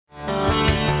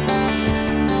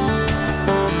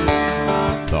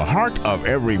heart of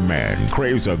every man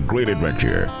craves a great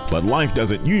adventure, but life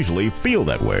doesn't usually feel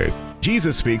that way.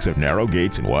 Jesus speaks of narrow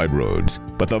gates and wide roads,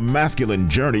 but the masculine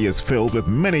journey is filled with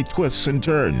many twists and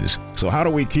turns. So how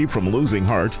do we keep from losing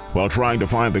heart while trying to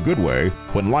find the good way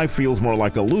when life feels more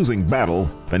like a losing battle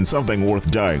than something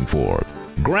worth dying for?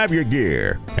 Grab your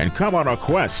gear and come on a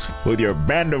quest with your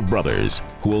band of brothers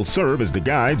who will serve as the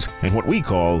guides in what we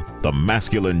call the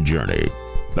masculine journey.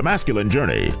 The masculine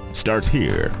journey starts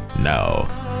here, now.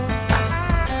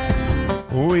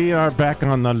 We are back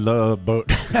on the love boat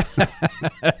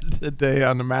today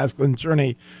on the masculine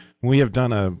journey. We have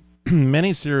done a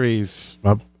mini series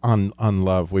on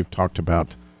love. We've talked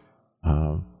about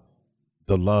the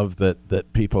love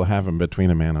that people have in between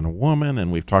a man and a woman,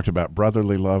 and we've talked about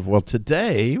brotherly love. Well,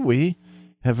 today we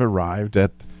have arrived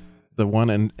at the one,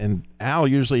 and Al,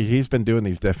 usually he's been doing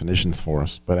these definitions for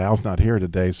us, but Al's not here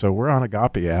today, so we're on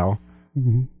agape, Al.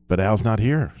 Mm-hmm. But Al's not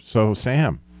here. So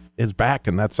Sam is back,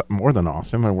 and that's more than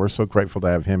awesome, and we're so grateful to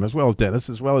have him, as well as Dennis,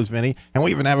 as well as Vinny, and we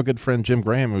even have a good friend, Jim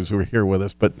Graham, who's here with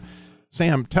us. But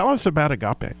Sam, tell us about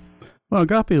agape. Well,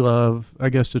 agape love, I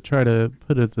guess to try to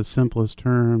put it the simplest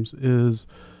terms, is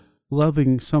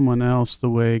loving someone else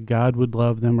the way God would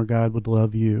love them or God would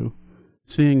love you,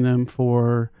 seeing them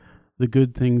for the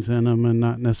good things in them and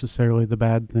not necessarily the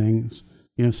bad things,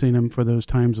 seeing them for those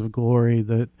times of glory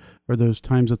or those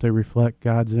times that they reflect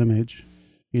God's image.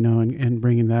 And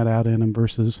bringing that out in them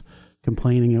versus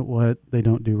complaining at what they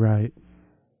don't do right.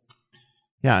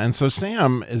 Yeah, and so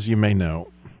Sam, as you may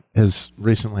know, has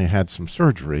recently had some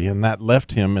surgery, and that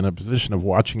left him in a position of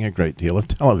watching a great deal of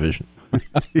television.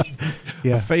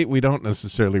 Yeah. A fate we don't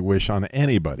necessarily wish on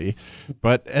anybody.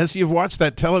 But as you've watched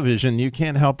that television, you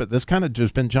can't help it. This kind of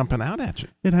just been jumping out at you.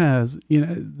 It has.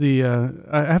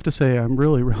 I have to say I'm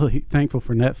really, really thankful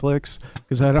for Netflix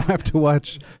because I don't have to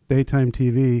watch daytime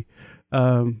TV.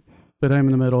 But I'm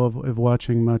in the middle of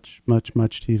watching much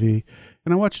TV.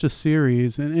 And I watched a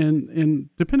series, and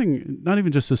depending, not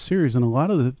even just a series, and a lot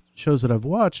of the shows that I've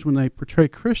watched, when they portray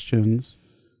Christians,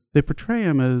 they portray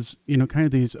them as, kind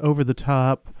of these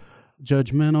over-the-top,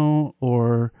 judgmental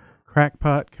or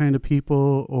crackpot kind of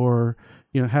people, or,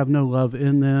 have no love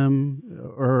in them,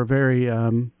 or are very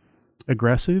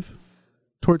aggressive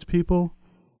towards people.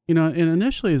 And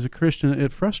initially as a Christian,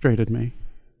 it frustrated me.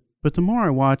 But the more I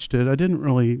watched it, I didn't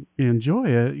really enjoy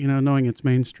it, knowing it's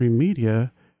mainstream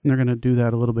media, and they're going to do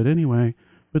that a little bit anyway.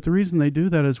 But the reason they do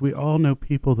that is we all know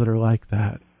people that are like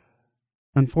that.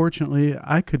 Unfortunately,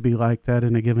 I could be like that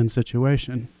in a given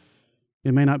situation.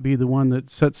 It may not be the one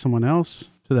that sets someone else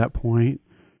to that point,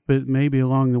 but maybe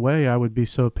along the way I would be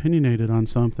so opinionated on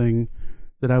something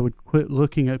that I would quit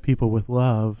looking at people with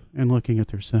love and looking at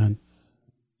their sin.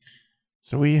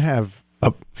 So we have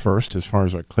up first, as far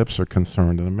as our clips are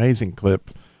concerned, an amazing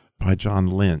clip by John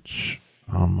Lynch,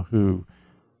 who,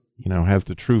 has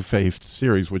the True Faced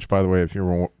series, which, by the way, if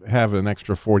you have an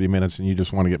extra 40 minutes and you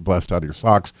just want to get blessed out of your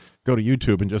socks, go to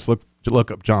YouTube and just look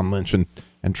up John Lynch and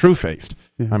True Faced.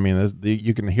 Yeah. I mean,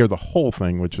 you can hear the whole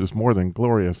thing, which is more than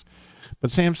glorious. But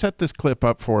Sam, set this clip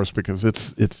up for us because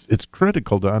it's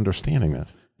critical to understanding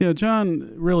this. Yeah,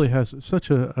 John really has such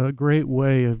a great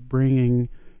way of bringing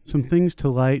some things to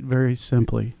light very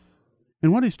simply.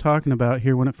 And what he's talking about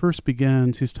here, when it first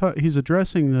begins, he's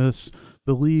addressing this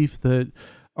belief that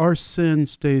our sin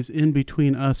stays in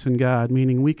between us and God,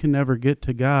 meaning we can never get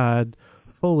to God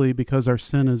fully because our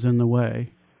sin is in the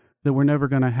way, that we're never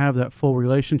going to have that full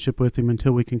relationship with him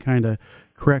until we can kind of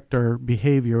correct our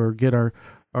behavior or get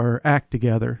our act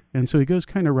together. And so he goes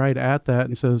kind of right at that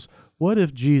and says, what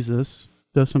if Jesus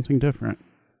does something different?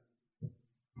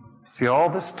 See, all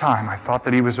this time I thought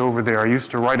that he was over there. I used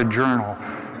to write a journal,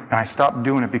 and I stopped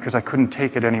doing it because I couldn't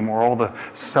take it anymore, all the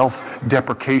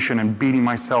self-deprecation and beating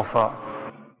myself up.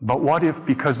 But what if,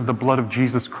 because of the blood of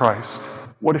Jesus Christ,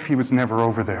 what if he was never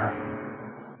over there?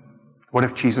 What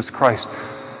if Jesus Christ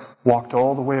walked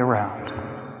all the way around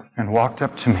and walked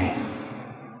up to me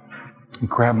and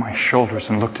grabbed my shoulders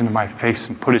and looked into my face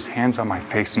and put his hands on my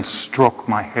face and stroked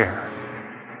my hair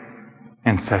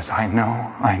and says, I know,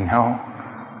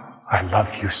 I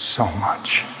love you so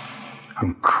much.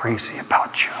 I'm crazy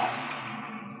about you.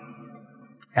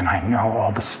 And I know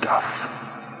all the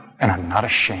stuff. And I'm not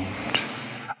ashamed.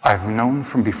 I've known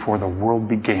from before the world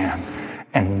began.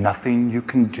 And nothing you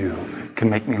can do can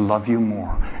make me love you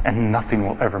more. And nothing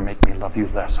will ever make me love you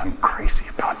less. I'm crazy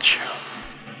about you.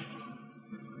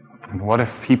 And what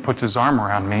if he puts his arm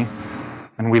around me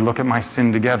and we look at my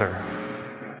sin together?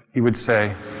 He would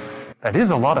say, that is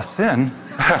a lot of sin.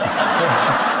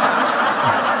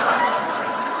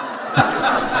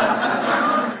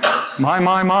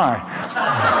 My.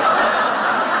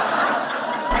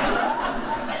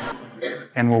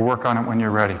 and we'll work on it when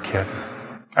you're ready, kid.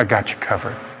 I got you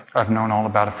covered. I've known all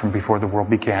about it from before the world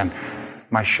began.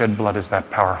 My shed blood is that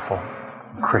powerful.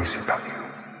 I'm crazy about you.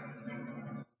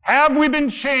 Have we been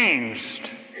changed?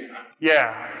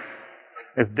 Yeah.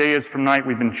 As day is from night,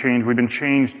 we've been changed. We've been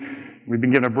changed. We've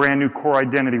been given a brand new core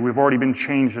identity. We've already been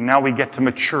changed, and now we get to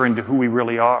mature into who we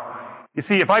really are. You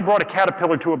see, if I brought a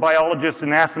caterpillar to a biologist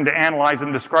and asked him to analyze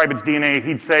and describe its DNA,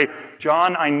 he'd say,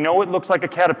 John, I know it looks like a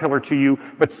caterpillar to you,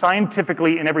 but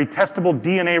scientifically, in every testable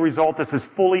DNA result, this is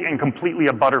fully and completely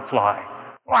a butterfly.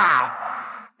 Wow!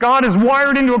 God is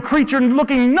wired into a creature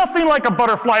looking nothing like a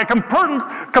butterfly, a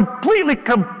complete,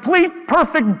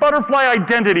 perfect butterfly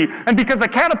identity. And because the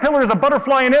caterpillar is a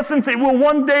butterfly in essence, it will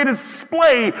one day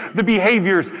display the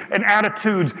behaviors and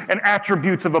attitudes and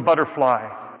attributes of a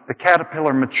butterfly. The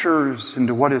caterpillar matures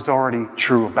into what is already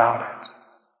true about it.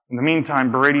 In the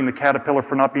meantime, berating the caterpillar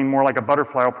for not being more like a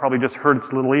butterfly will probably just hurt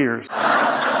its little ears.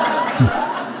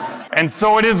 And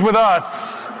so it is with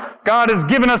us. God has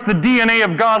given us the DNA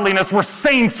of godliness. We're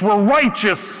saints, we're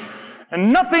righteous,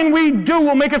 and nothing we do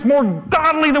will make us more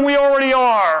godly than we already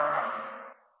are.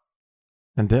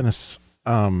 And Dennis,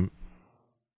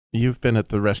 you've been at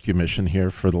the rescue mission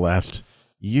here for the last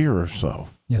year or so.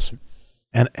 Yes, sir.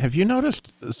 And have you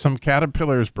noticed some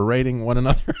caterpillars berating one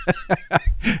another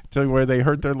to where they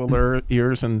hurt their little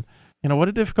ears? And, what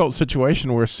a difficult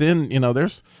situation where sin,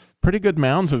 there's pretty good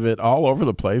mounds of it all over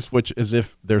the place, which as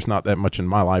if there's not that much in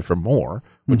my life or more,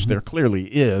 which there clearly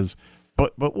is.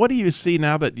 But what do you see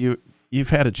now that you've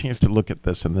had a chance to look at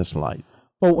this in this light?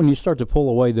 Well, when you start to pull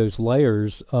away those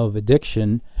layers of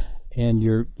addiction and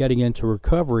you're getting into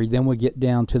recovery, then we get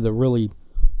down to the really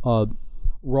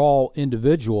raw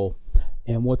individual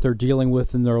and what they're dealing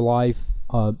with in their life,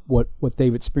 what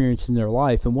they've experienced in their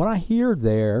life. And what I hear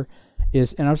there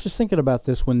is, and I was just thinking about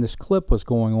this when this clip was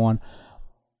going on,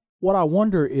 what I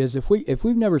wonder is if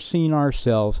we've never seen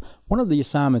ourselves, one of the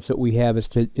assignments that we have is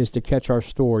to catch our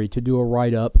story, to do a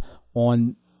write-up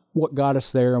on what got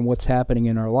us there and what's happening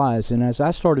in our lives. And as I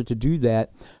started to do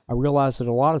that, I realized that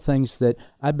a lot of things that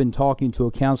I've been talking to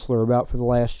a counselor about for the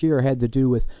last year had to do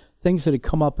with things that had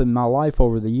come up in my life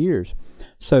over the years.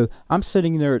 So I'm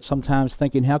sitting there at sometimes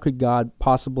thinking, how could God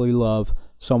possibly love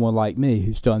someone like me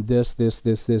who's done this,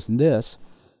 and this?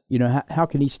 How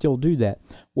can he still do that?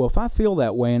 Well, if I feel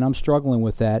that way and I'm struggling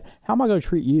with that, how am I going to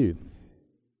treat you?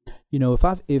 If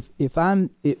I've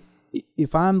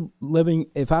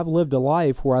lived a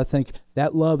life where I think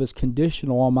that love is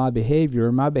conditional on my behavior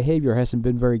and my behavior hasn't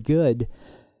been very good,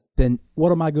 then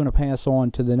what am I going to pass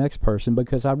on to the next person?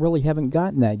 Because I really haven't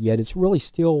gotten that yet. It's really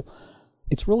still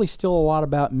a lot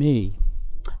about me,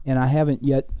 and I haven't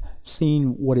yet seen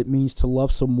what it means to love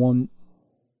someone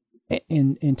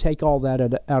and take all that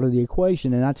out of the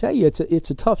equation. And I tell you, it's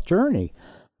a tough journey,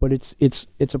 but it's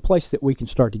a place that we can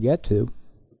start to get to.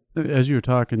 As you were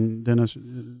talking, Dennis,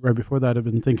 right before that, I've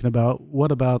been thinking about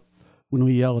what about when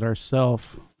we yell at ourselves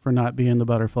for not being the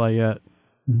butterfly yet,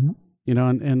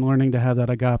 and learning to have that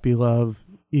agape love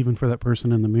even for that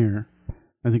person in the mirror,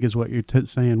 I think is what you're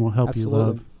saying will help Absolutely. You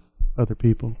love other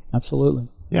people. Absolutely.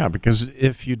 Yeah, because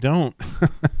if you don't,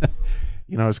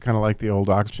 it's kind of like the old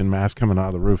oxygen mask coming out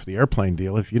of the roof of the airplane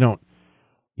deal. If you don't,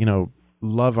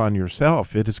 love on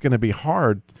yourself, it is going to be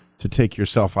hard to take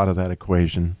yourself out of that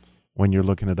equation when you're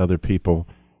looking at other people.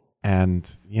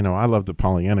 And, I love the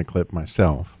Pollyanna clip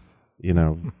myself,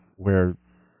 where,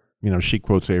 she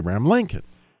quotes Abraham Lincoln,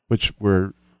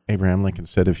 where Abraham Lincoln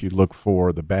said, if you look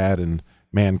for the bad in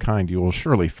mankind, you will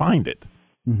surely find it.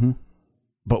 Mm-hmm.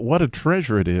 But what a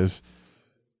treasure it is.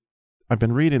 I've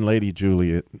been reading Lady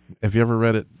Juliet. Have you ever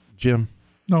read it, Jim?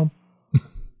 No.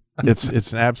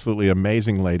 It's an absolutely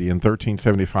amazing lady. In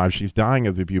 1375, she's dying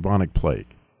of the bubonic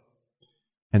plague.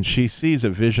 And she sees a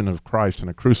vision of Christ and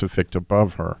a crucifix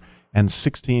above her and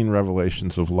 16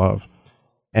 revelations of love.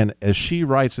 And as she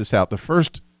writes this out, the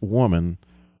first woman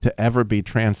to ever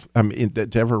to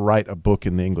ever write a book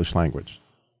in the English language,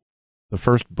 the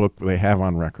first book they have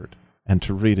on record, and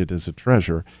to read it is a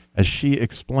treasure, as she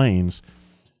explains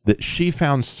that she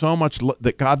found so much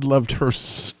that God loved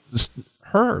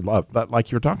her love,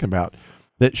 like you're talking about,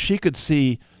 that she could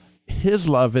see his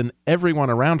love in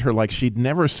everyone around her like she'd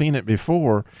never seen it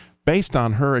before, based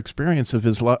on her experience of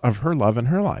of her love in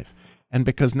her life. And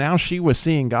because now she was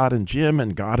seeing God in Jim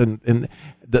and God in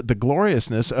the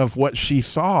gloriousness of what she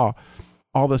saw,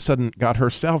 all of a sudden got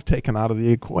herself taken out of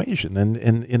the equation. And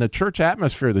in a church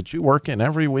atmosphere that you work in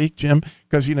every week, Jim,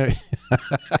 because,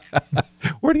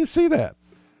 where do you see that?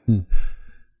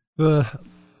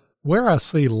 Where I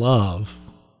see love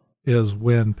is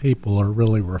when people are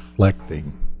really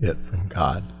reflecting it from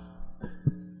God.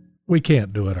 we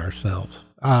can't do it ourselves.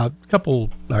 A couple,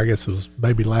 I guess it was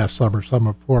maybe last summer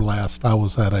before last, I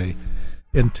was at a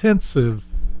intensive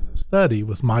study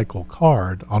with Michael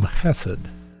Card on Hesed,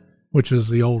 which is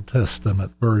the Old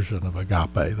Testament version of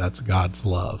agape. That's God's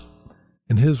love.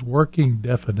 And his working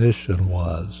definition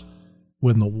was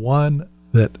when the one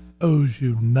that owes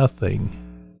you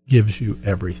nothing gives you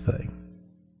everything.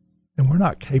 And we're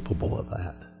not capable of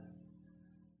that.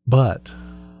 But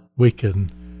we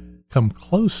can come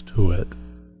close to it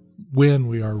when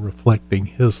we are reflecting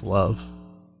his love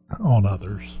on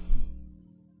others.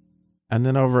 And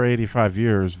then over 85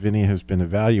 years, Vinny has been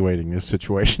evaluating this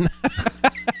situation.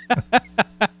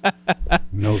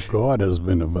 No, God has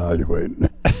been evaluating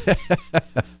it.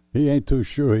 He ain't too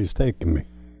sure he's taking me.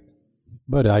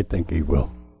 But I think he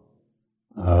will.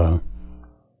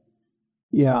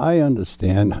 Yeah, I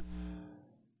understand.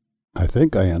 I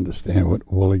think I understand what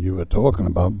all of you are talking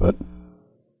about, but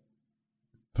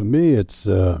for me, it's,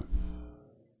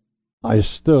 I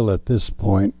still, at this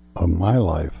point of my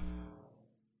life,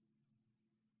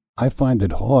 I find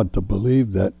it hard to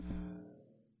believe that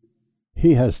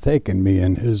he has taken me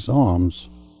in his arms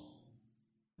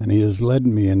and he has led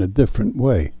me in a different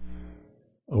way,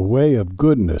 a way of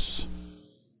goodness.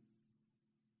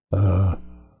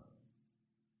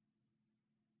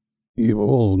 You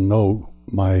all know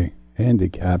my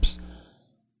handicaps,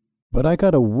 but I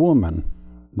got a woman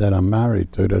that I'm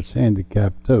married to that's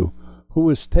handicapped too, who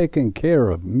is taking care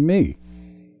of me,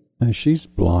 and she's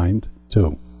blind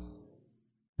too.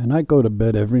 And I go to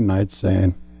bed every night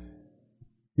saying,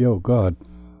 yo, God,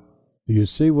 do you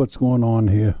see what's going on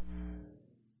here?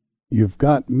 You've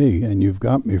got me, and you've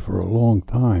got me for a long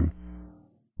time,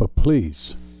 but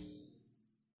please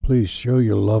show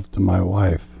your love to my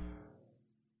wife.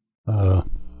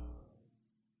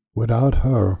 Without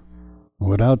her,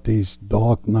 without these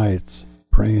dark nights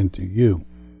praying to you,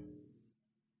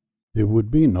 there would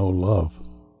be no love.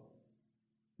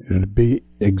 It would be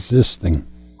existing.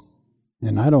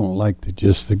 And I don't like to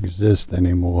just exist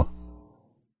anymore.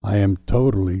 I am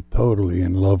totally, totally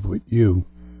in love with you.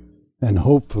 And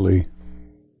hopefully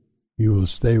you will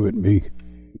stay with me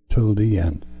till the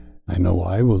end. I know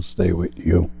I will stay with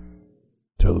you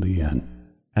till the end.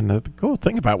 And the cool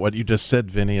thing about what you just said,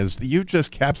 Vinny, is you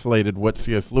just encapsulated what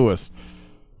C.S. Lewis,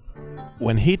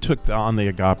 when he took on the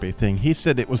agape thing, he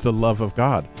said it was the love of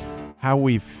God. How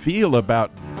we feel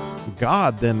about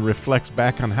God then reflects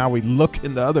back on how we look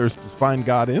into others to find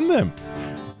God in them.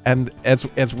 And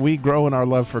as we grow in our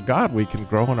love for God, we can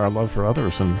grow in our love for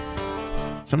others. And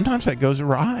sometimes that goes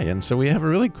awry. And so we have a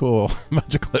really cool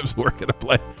bunch of clips we're going to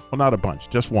play. Well, not a bunch,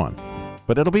 just one.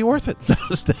 But it'll be worth it, so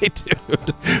stay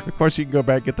tuned. Of course, you can go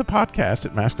back and get the podcast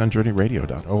at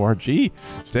masculinejourneyradio.org.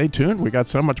 Stay tuned. We got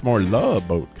so much more Love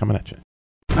Boat coming at you.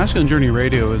 Masculine Journey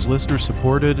Radio is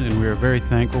listener-supported, and we are very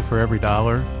thankful for every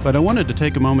dollar. But I wanted to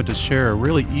take a moment to share a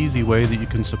really easy way that you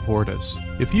can support us.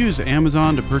 If you use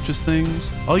Amazon to purchase things,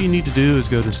 all you need to do is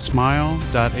go to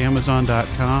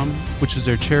smile.amazon.com, which is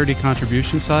their charity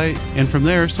contribution site, and from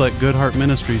there select Good Heart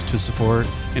Ministries to support,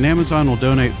 and Amazon will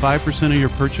donate 5% of your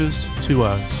purchase to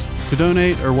us. To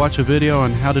donate or watch a video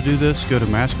on how to do this, go to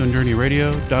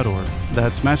masculinejourneyradio.org.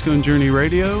 That's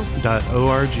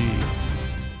masculinejourneyradio.org.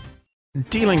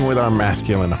 Dealing with our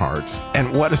masculine hearts.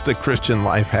 And what does the Christian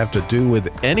life have to do with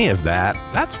any of that?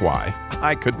 That's why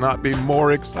I could not be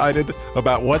more excited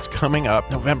about what's coming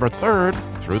up November 3rd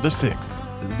through the 6th.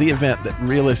 The event that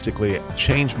realistically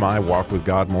changed my walk with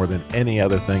God more than any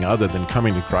other thing other than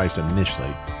coming to Christ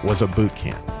initially was a boot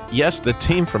camp. Yes, the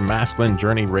team from Masculine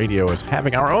Journey Radio is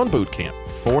having our own boot camp.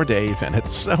 4 days, and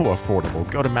it's so affordable.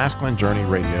 Go to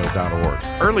masculinejourneyradio.org.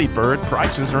 Early bird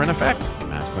prices are in effect.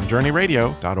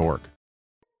 masculinejourneyradio.org.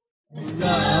 Love,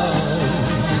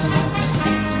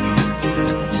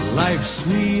 life's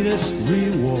sweetest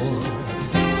reward.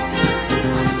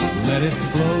 Let it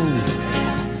flow.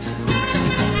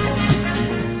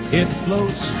 It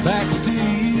floats back to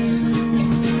you.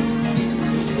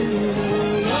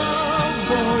 Love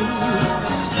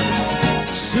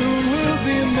boat. Soon we'll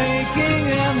be making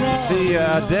an love. See,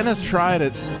 Dennis tried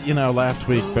it, last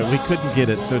week, but we couldn't get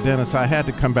it. So, Dennis, I had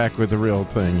to come back with the real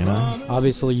thing,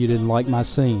 Obviously, you didn't like my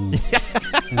scene,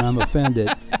 and I'm offended.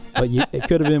 But it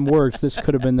could have been worse. This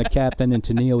could have been the Captain and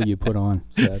Tennille you put on.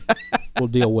 So we'll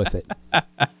deal with it.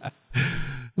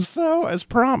 So, as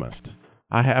promised,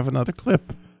 I have another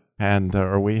clip,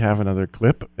 or we have another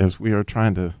clip as we are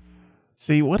trying to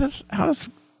see when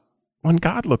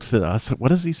God looks at us, what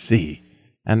does he see?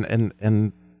 And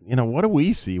what do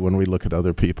we see when we look at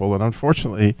other people? And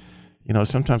unfortunately,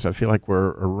 sometimes I feel like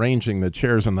we're arranging the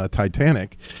chairs on the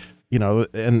Titanic,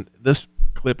 and this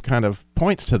clip kind of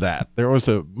points to that. There was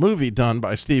a movie done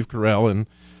by Steve Carell and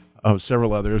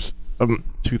several others,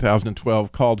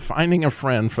 2012, called Finding a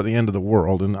Friend for the End of the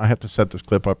World. And I have to set this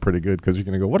clip up pretty good because you're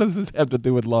going to go, what does this have to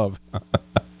do with love?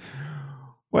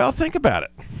 Well, think about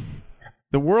it.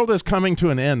 The world is coming to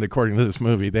an end, according to this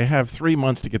movie. They have 3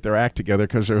 months to get their act together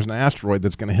because there's an asteroid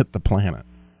that's going to hit the planet.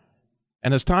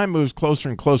 And as time moves closer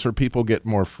and closer, people get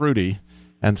more fruity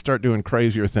and start doing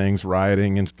crazier things,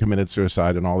 rioting and committed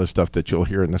suicide and all this stuff that you'll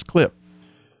hear in this clip.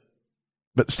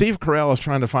 But Steve Carell is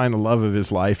trying to find the love of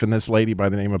his life, and this lady by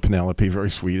the name of Penelope,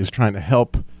 very sweet, is trying to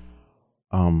help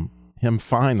him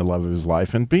find the love of his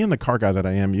life. And being the car guy that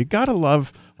I am, you got to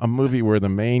love a movie where the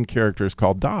main character is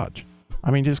called Dodge. I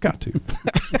mean, you just got to.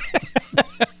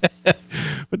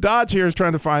 But Dodge here is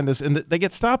trying to find this, and they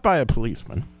get stopped by a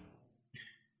policeman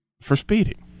for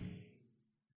speeding.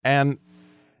 And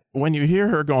when you hear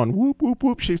her going, whoop, whoop,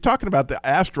 whoop, she's talking about the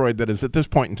asteroid that is at this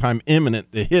point in time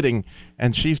imminent to hitting,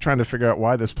 and she's trying to figure out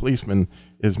why this policeman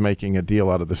is making a deal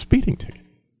out of the speeding ticket.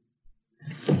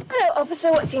 Hello,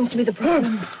 officer. What seems to be the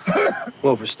problem?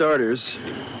 Well, for starters,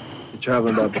 you're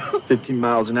traveling about 15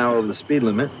 miles an hour over the speed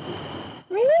limit.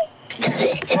 Really?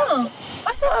 Oh,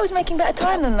 I thought I was making better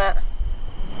time than that.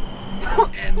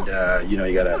 And,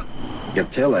 you got a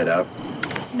tail light out.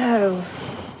 No.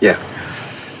 Yeah.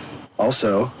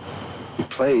 Also, your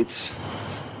plates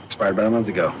expired about a month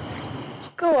ago.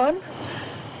 Go on.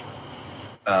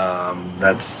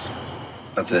 That's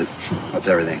it. That's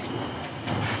everything.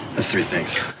 That's 3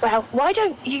 things. Well, why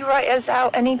don't you write us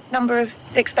out any number of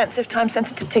expensive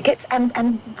time-sensitive tickets,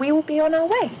 and we will be on our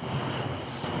way.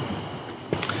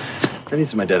 I need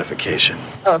some identification.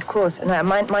 Oh, of course. No,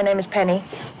 my name is Penny,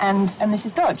 and this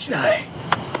is Dodge. Hi.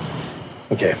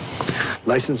 Okay.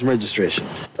 License and registration.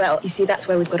 Well, you see, that's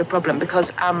where we've got a problem,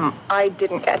 because I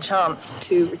didn't get a chance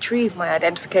to retrieve my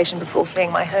identification before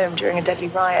fleeing my home during a deadly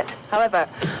riot. However,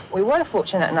 we were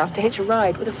fortunate enough to hitch a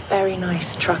ride with a very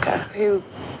nice trucker who,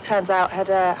 turns out, had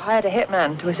hired a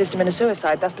hitman to assist him in a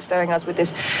suicide, thus bestowing us with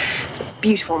this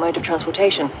beautiful mode of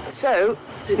transportation. So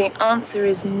the answer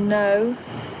is no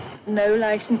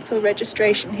license or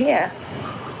registration here.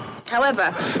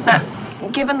 However, now,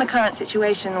 given the current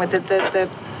situation with the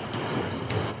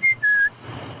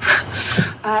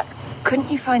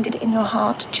couldn't you find it in your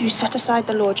heart to set aside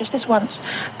the law just this once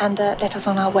and let us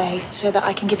on our way, so that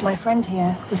I can give my friend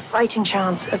here the fighting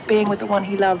chance of being with the one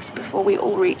he loves before we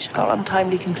all reach our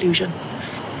untimely conclusion?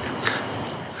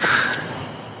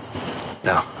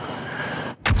 No.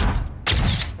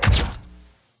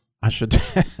 I should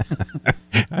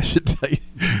tell you,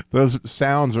 those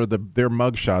sounds are their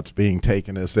mugshots being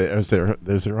taken as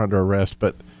they're under arrest.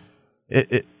 But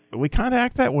we kind of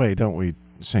act that way, don't we,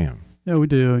 Sam? Yeah, we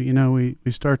do.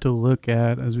 We start to look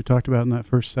at, as we talked about in that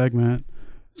first segment,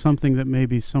 something that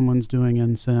maybe someone's doing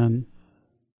in sin,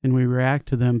 and we react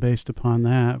to them based upon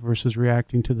that versus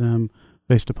reacting to them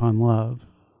based upon love.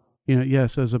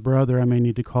 Yes, as a brother, I may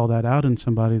need to call that out in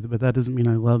somebody, but that doesn't mean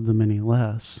I love them any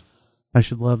less. I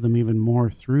should love them even more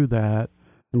through that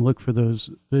and look for those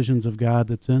visions of God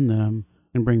that's in them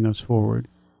and bring those forward.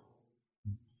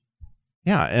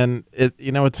 Yeah, and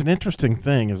it's an interesting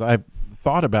thing as I've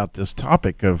thought about this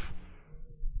topic of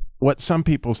what some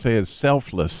people say is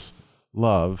selfless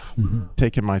love,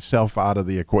 taking myself out of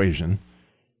the equation.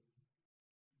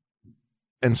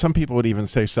 And some people would even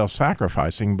say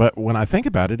self-sacrificing. But when I think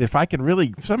about it, if I can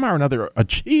really somehow or another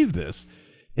achieve this,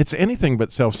 it's anything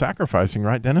but self-sacrificing,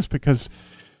 right, Dennis? Because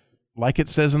like it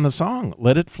says in the song,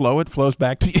 let it flow, it flows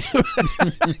back to you.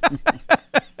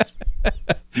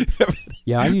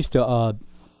 Yeah, I used to, I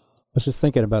was just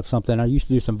thinking about something. I used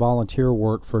to do some volunteer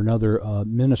work for another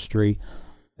ministry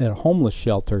at a homeless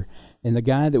shelter. And the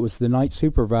guy that was the night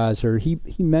supervisor, he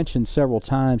mentioned several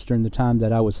times during the time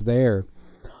that I was there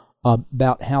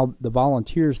about how the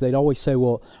volunteers, they'd always say,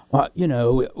 well,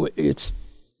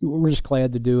 we're just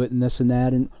glad to do it and this and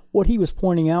that. And what he was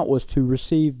pointing out was to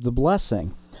receive the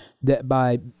blessing that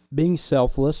by being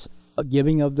selfless,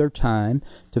 giving of their time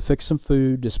to fix some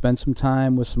food, to spend some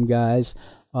time with some guys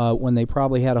when they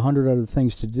probably had 100 other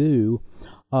things to do,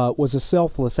 was a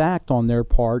selfless act on their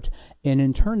part. And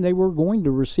in turn, they were going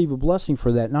to receive a blessing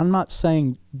for that. And I'm not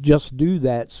saying just do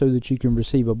that so that you can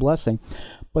receive a blessing,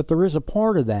 but there is a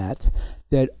part of that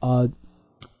that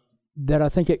I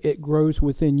think it grows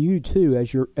within you too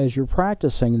as you're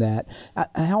practicing that.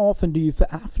 How often do you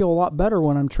I feel a lot better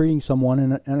when I'm treating someone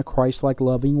in a Christ-like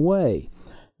loving way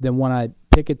than when I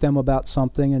pick at them about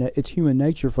something, and it's human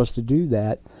nature for us to do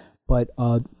that. But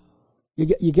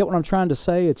you get what I'm trying to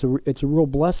say. It's a real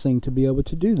blessing to be able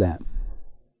to do that.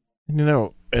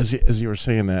 As you were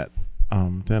saying that,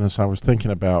 Dennis, I was thinking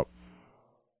about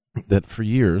that for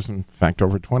years, in fact,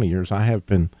 over 20 years, I have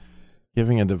been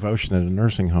giving a devotion at a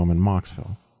nursing home in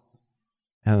Mocksville.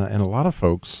 And a lot of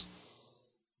folks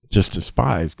just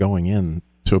despise going in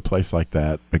to a place like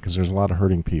that because there's a lot of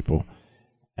hurting people.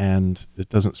 And it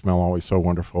doesn't smell always so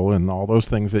wonderful and all those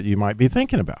things that you might be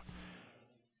thinking about.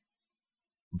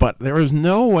 But there is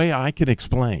no way I could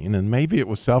explain, and maybe it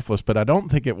was selfless, but I don't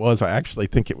think it was. I actually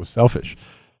think it was selfish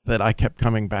that I kept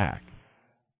coming back.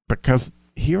 Because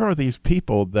here are these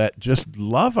people that just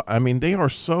love, I mean, they are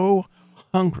so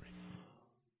hungry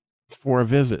for a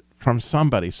visit from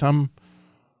somebody, some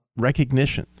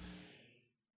recognition,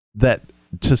 that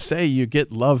to say you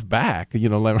get love back, you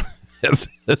know, as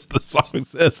the song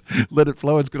says, let it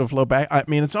flow, it's going to flow back. I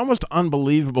mean, it's almost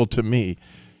unbelievable to me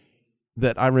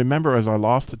that I remember as I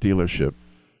lost the dealership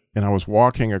and I was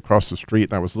walking across the street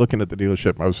and I was looking at the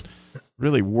dealership, I was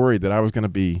really worried that I was going to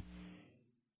be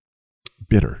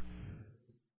bitter.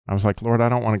 I was like, Lord, I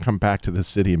don't want to come back to this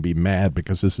city and be mad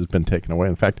because this has been taken away.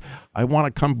 In fact, I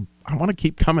want to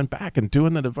keep coming back and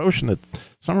doing the devotion at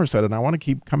Somerset, and I want to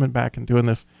keep coming back and doing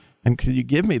this. And could you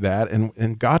give me that?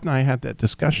 And God and I had that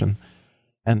discussion.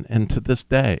 And to this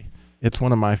day, it's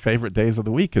one of my favorite days of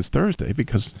the week is Thursday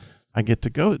because I get to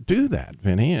go do that,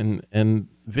 Vinny. And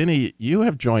Vinny, you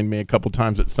have joined me a couple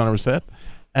times at Somerset,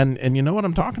 and you know what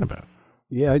I'm talking about.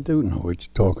 Yeah, I do know what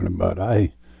you're talking about.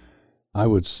 I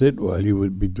would sit while you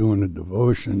would be doing the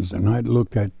devotions, and I'd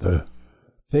look at the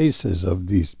faces of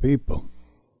these people,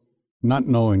 not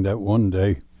knowing that one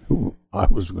day I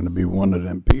was going to be one of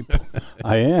them people.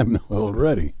 I am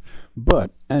already.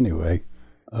 But anyway,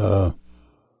 the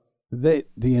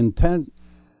intense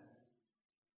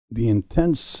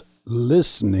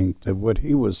listening to what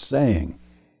he was saying,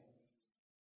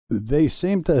 they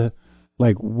seemed to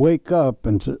like wake up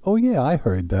and say, oh yeah, I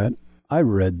heard that. I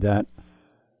read that.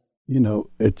 You know,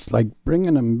 it's like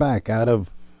bringing them back out of,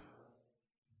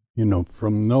 you know,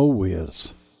 from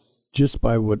nowheres, just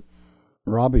by what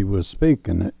Robbie was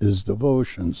speaking, his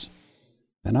devotions.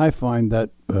 And I find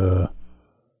that,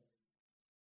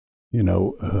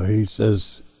 he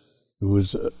says it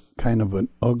was kind of an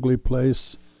ugly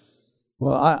place.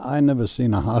 Well, I never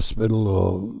seen a hospital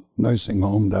or nursing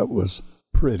home that was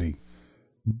pretty.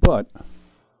 But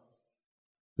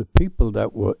the people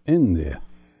that were in there,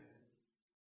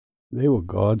 they were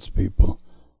God's people,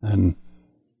 and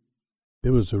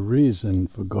there was a reason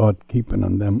for God keeping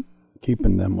them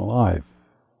alive.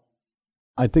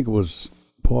 I think it was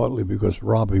partly because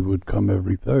Robbie would come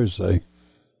every Thursday,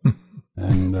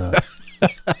 and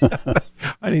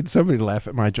I need somebody to laugh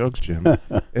at my jokes, Jim.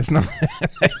 It's not,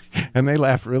 and they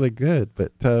laugh really good.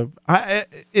 But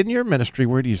in your ministry,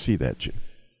 where do you see that, Jim?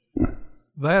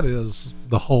 That is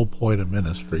the whole point of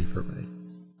ministry for me.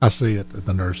 I see it at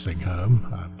the nursing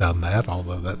home. I've done that,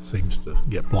 although that seems to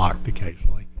get blocked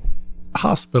occasionally.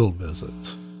 Hospital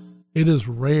visits. It is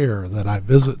rare that I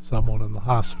visit someone in the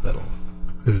hospital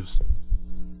who's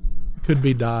could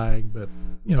be dying, but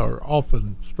are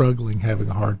often struggling, having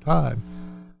a hard time,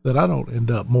 that I don't end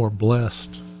up more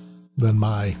blessed than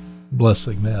my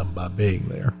blessing them by being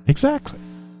there. Exactly.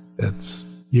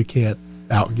 You can't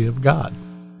outgive God.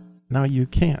 No, you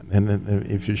can't. And then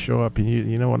if you show up and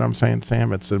you know what I'm saying,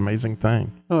 Sam, it's an amazing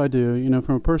thing. Oh, I do.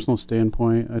 From a personal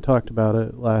standpoint, I talked about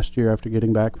it last year after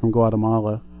getting back from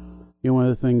Guatemala. One of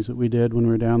the things that we did when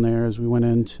we were down there is we went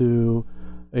into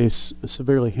a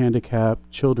severely handicapped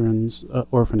children's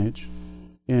orphanage.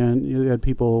 And you had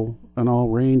people on all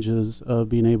ranges of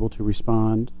being able to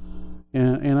respond.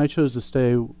 And I chose to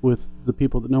stay with the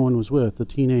people that no one was with, the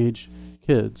teenage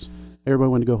kids. Everybody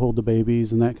wanted to go hold the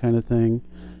babies and that kind of thing.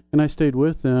 And I stayed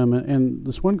with them, and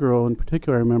this one girl in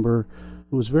particular, I remember,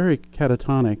 was very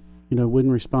catatonic,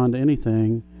 wouldn't respond to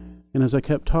anything. And as I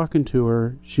kept talking to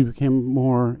her, she became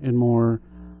more and more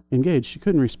engaged. She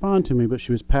couldn't respond to me, but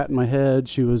she was patting my head.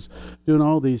 She was doing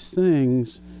all these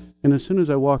things. And as soon as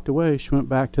I walked away, she went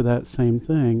back to that same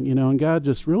thing, and God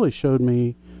just really showed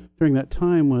me during that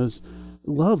time was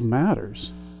love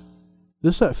matters.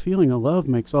 That feeling of love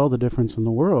makes all the difference in the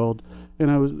world. And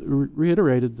I was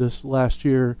reiterated this last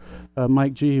year.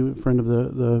 Mike G., a friend of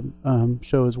the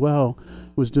show as well,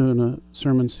 was doing a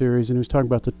sermon series, and he was talking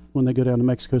about when they go down to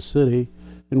Mexico City,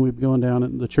 and we've been going down,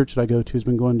 and the church that I go to has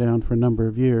been going down for a number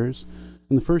of years.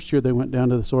 And the first year they went down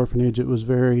to this orphanage, it was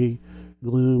very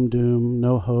gloom, doom,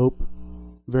 no hope,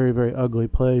 very, very ugly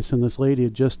place. And this lady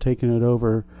had just taken it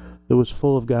over that was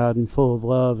full of God and full of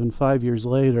love. And 5 years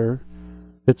later,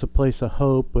 it's a place of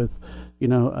hope with,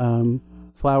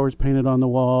 flowers painted on the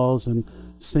walls and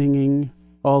singing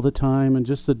all the time, and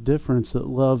just the difference that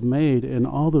love made in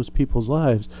all those people's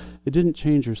lives. It didn't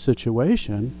change their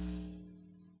situation,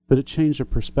 but it changed their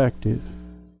perspective.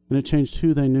 and it changed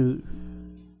who they knew.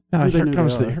 Now, who they here knew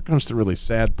comes they the are. here comes the really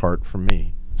sad part for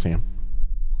me, Sam.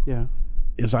 Yeah.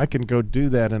 Is I can go do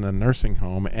that in a nursing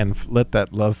home and let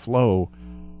that love flow,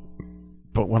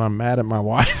 but when I'm mad at my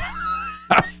wife,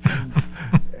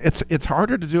 it's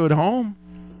harder to do at home.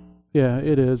 Yeah,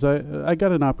 it is. I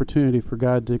got an opportunity for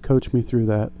God to coach me through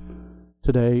that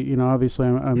today. You know, obviously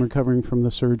I'm recovering from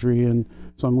the surgery, and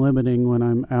so I'm limiting when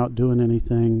I'm out doing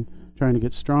anything, trying to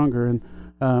get stronger, and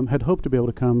had hoped to be able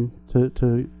to come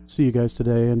to see you guys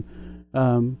today. And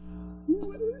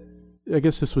I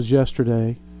guess this was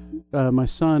yesterday. My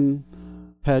son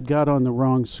had got on the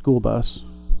wrong school bus.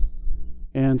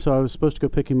 And so I was supposed to go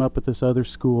pick him up at this other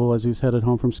school as he was headed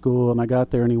home from school, and I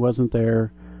got there and he wasn't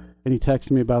there. And he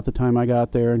texted me about the time I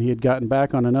got there, and he had gotten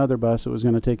back on another bus that was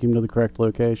going to take him to the correct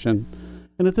location.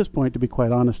 And at this point, to be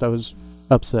quite honest, I was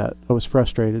upset. I was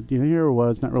frustrated. You know, here I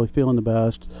was, not really feeling the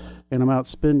best, and I'm out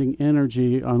spending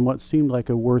energy on what seemed like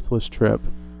a worthless trip.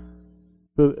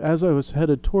 But as I was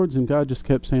headed towards him, God just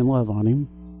kept saying, love on him.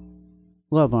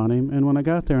 Love on him. And when I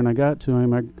got there and I got to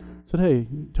him, I said, hey,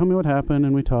 tell me what happened,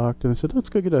 and we talked. And I said, let's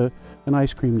go get an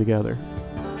ice cream together.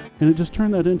 And it just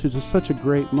turned that into just such a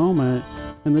great moment.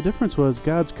 And the difference was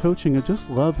God's coaching, and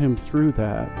just love him through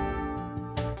that.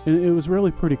 And it was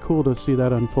really pretty cool to see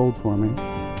that unfold for me.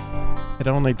 It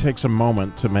only takes a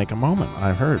moment to make a moment.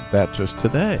 I heard that just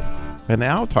today. And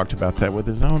Al talked about that with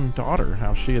his own daughter,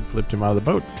 how she had flipped him out of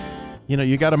the boat. You know,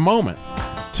 you got a moment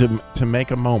to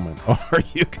make a moment, or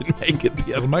you can make it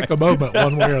the other It'll make a moment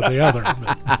one way or the other.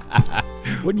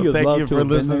 Wouldn't you Thank love you to for have been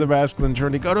listening to there? The Masculine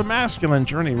Journey. Go to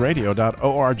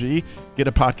masculinejourneyradio.org. Get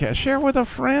a podcast. Share with a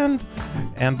friend.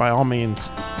 And by all means,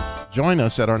 join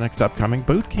us at our next upcoming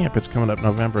boot camp. It's coming up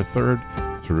November 3rd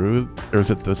through, or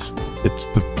is it this? It's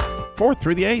the 4th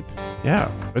through the 8th.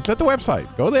 Yeah, it's at the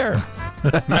website. Go there.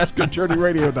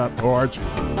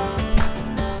 masculinejourneyradio.org.